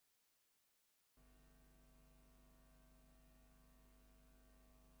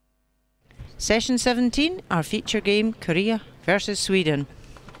Session 17, our feature game, Korea versus Sweden.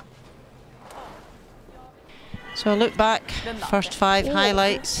 So look back, first 5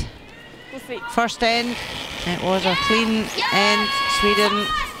 highlights. First end, it was a clean end. Sweden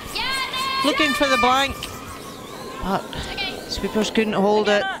looking for the blank, but sweepers couldn't hold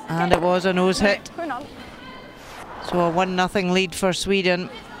it, and it was a nose hit. So a 1-0 lead for Sweden.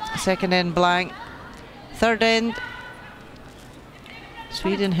 Second end blank. Third end,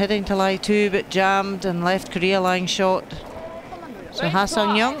 Sweden hitting to lie 2 but jammed and left Korea lying short. So Ha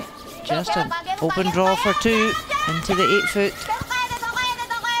Sung-young, just an open draw for 2 into the 8-foot.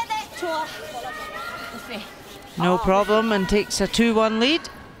 No problem, and takes a 2-1 lead.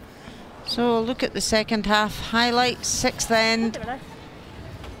 So look at the second half highlights. Sixth end.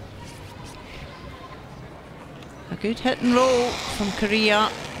 A good hit and roll from Korea.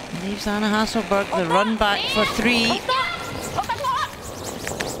 Leaves Anna Hasselberg the run back for 3.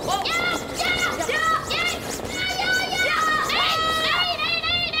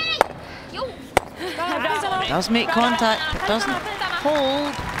 Does make contact, but doesn't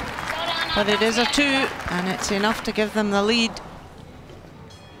hold. But it is a 2, and it's enough to give them the lead.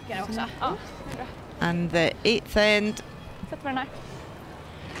 And the 8th end,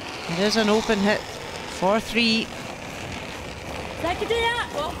 it is an open hit for 3.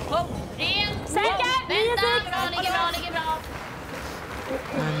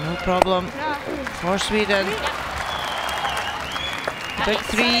 And no problem for Sweden. The big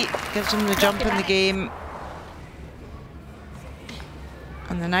 3 gives them the jump in the game.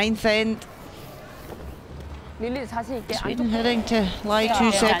 And the 9th end, Sweden heading to lie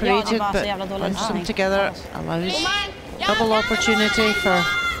 2 separated, but bunch them together allows double opportunity for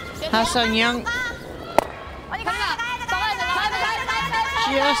Ha Sung-young.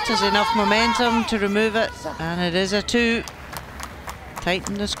 Just has enough momentum to remove it, and it is a 2.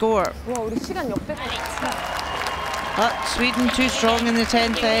 Tighten the score. But Sweden too strong in the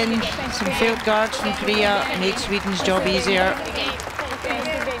 10th end. Some failed guards from Korea made Sweden's job easier.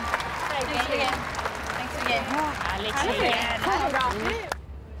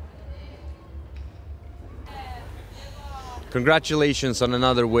 Congratulations on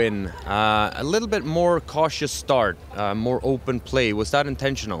another win. A little bit more cautious start, more open play. Was that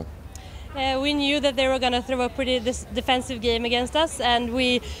intentional? We knew that they were going to throw a pretty defensive game against us, and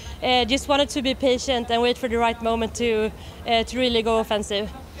we just wanted to be patient and wait for the right moment to really go offensive.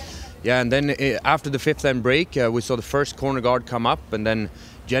 Yeah, and then after the 5th end break, we saw the first corner guard come up and then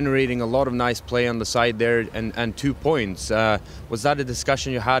generating a lot of nice play on the side there and 2 points. Was that a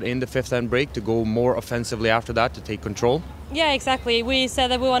discussion you had in the 5th end break to go more offensively after that, to take control? Yeah, exactly. We said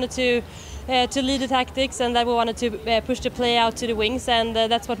that we wanted to lead the tactics and that we wanted to push the play out to the wings, and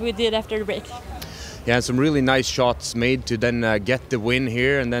that's what we did after the break. Yeah, and some really nice shots made to then get the win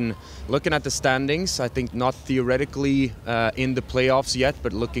here. And then looking at the standings, I think not theoretically in the playoffs yet,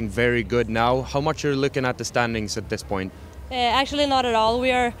 but looking very good now. How much are you looking at the standings at this point? Actually not at all. We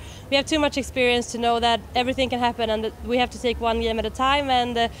have too much experience to know that everything can happen, and that we have to take one game at a time,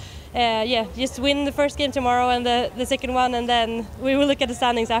 and yeah, just win the first game tomorrow and the second one, and then we will look at the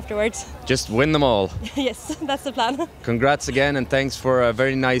standings afterwards. Just win them all. Yes, that's the plan. Congrats again, and thanks for a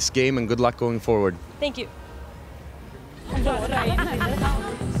very nice game, and good luck going forward. Thank you.